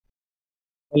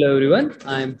Hello everyone,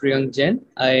 I am Priyank Jain.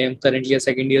 I am currently a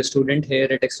second year student here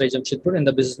at XLRI-J in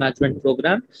the business management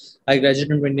program. I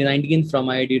graduated in 2019 from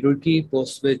IIT Roorkee,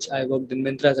 post which I worked in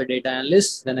Myntra as a data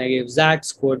analyst. Then I gave XAT,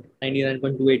 scored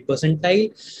 99.28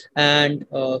 percentile, and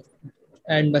uh,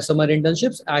 and my summer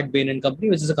internships at Bain and Company,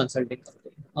 which is a consulting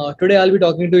company. Today I'll be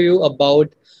talking to you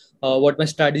about what my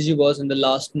strategy was in the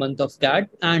last month of CAT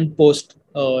and post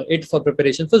it for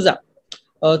preparation for XAT.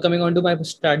 Coming on to my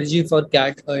strategy for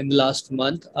CAT in the last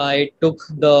month, I took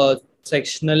the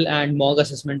sectional and mock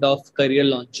assessment of Career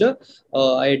Launcher.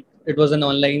 It was an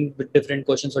online with different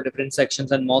questions for different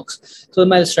sections and mocks. So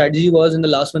my strategy was in the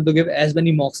last month to give as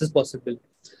many mocks as possible,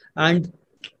 and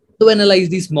to analyze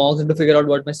these mocks and to figure out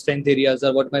what my strength areas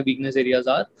are, what my weakness areas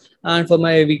are. And for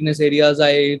my weakness areas,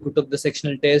 I took the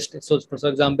sectional test. So, for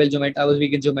example, geometry, I was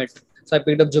weak in geometry. So I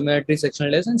picked up geometry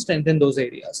sectional test and strengthened those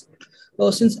areas. So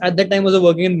since at that time I was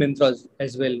working in Myntra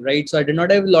as well, right? So I did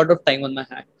not have a lot of time on my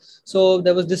hand. So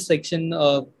there was this section,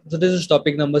 so this is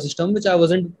topic number system, which I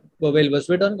wasn't well versed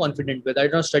with or confident with. I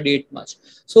did not study it much.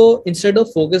 So instead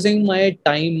of focusing my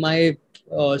time, my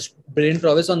brain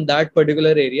prowess on that particular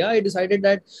area, I decided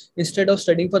that instead of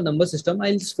studying for number system,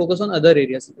 I'll focus on other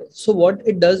areas. So what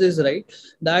it does is, right,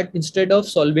 that instead of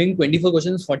solving 24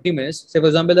 questions 40 minutes, say for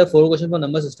example there are 4 questions for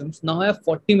number systems, now I have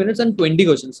 40 minutes and 20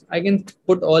 questions. I can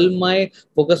put all my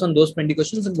focus on those 20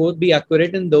 questions and both be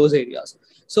accurate in those areas.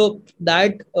 So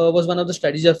that was one of the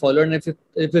strategies I followed. And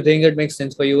if you think it makes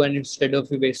sense for you, and instead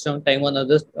of you wasting time on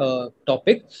other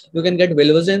topic, you can get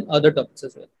well versed in other topics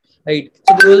as well, right?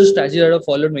 So there was a strategy that I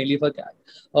followed mainly for CAT.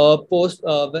 Post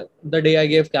the day I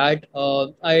gave CAT,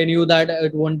 I knew that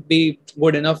it won't be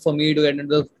good enough for me to get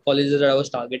into the colleges that I was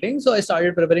targeting. So I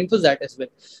started preparing for that as well.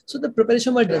 So the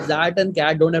preparation for that and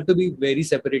CAT don't have to be very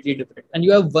separately different. And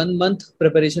you have 1 month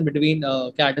preparation between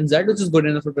CAT and ZAT, which is good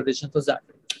enough for preparation for ZAT.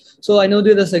 So I know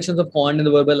the sections of quant and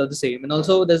the verbal are the same. And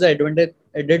also there's an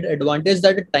added advantage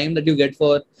that the time that you get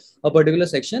for a particular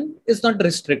section is not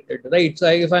restricted, right? So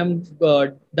if I'm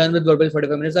done with verbal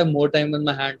 45 minutes, I have more time in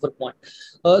my hand for quant.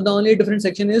 The only different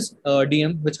section is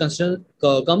DM, which comes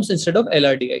instead of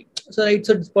LRDI. So right,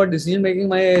 so for decision making,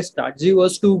 my strategy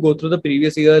was to go through the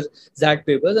previous year's ZAT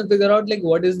papers and figure out like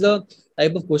what is the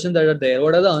type of questions that are there,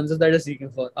 what are the answers that you're seeking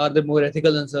for, are the more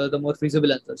ethical answers, the more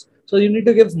feasible answers. So you need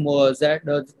to give more that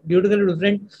due to the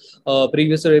different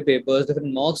previous survey papers,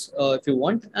 different mocks if you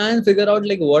want, and figure out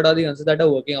like what are the answers that are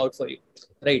working out for you,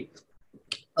 right?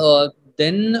 uh,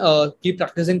 then keep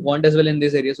practicing quant as well in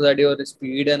this area so that your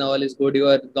speed and all is good. You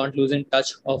are not losing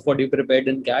touch of what you prepared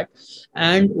in CAT.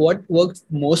 And what worked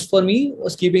most for me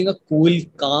was keeping a cool,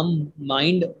 calm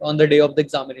mind on the day of the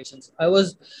examinations. I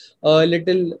was a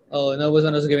little nervous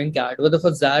when I was giving CAT, but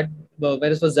for that,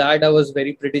 whereas for that, I was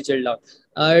very pretty chilled out.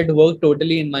 It worked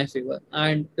totally in my favor.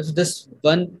 And if this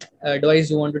one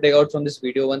advice you want to take out from this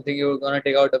video, one thing you're gonna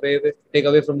take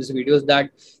away from this video is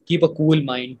that keep a cool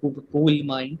mind,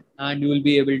 and you will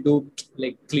be able to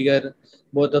like clear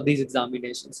both of these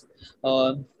examinations,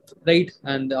 uh, right?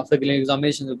 And after clearing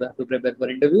examinations, you have to prepare for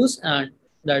interviews, and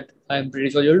that I'm pretty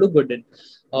sure you'll do good in.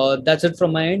 That's it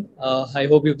from my end. I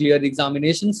hope you clear the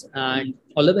examinations, and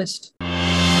all the best.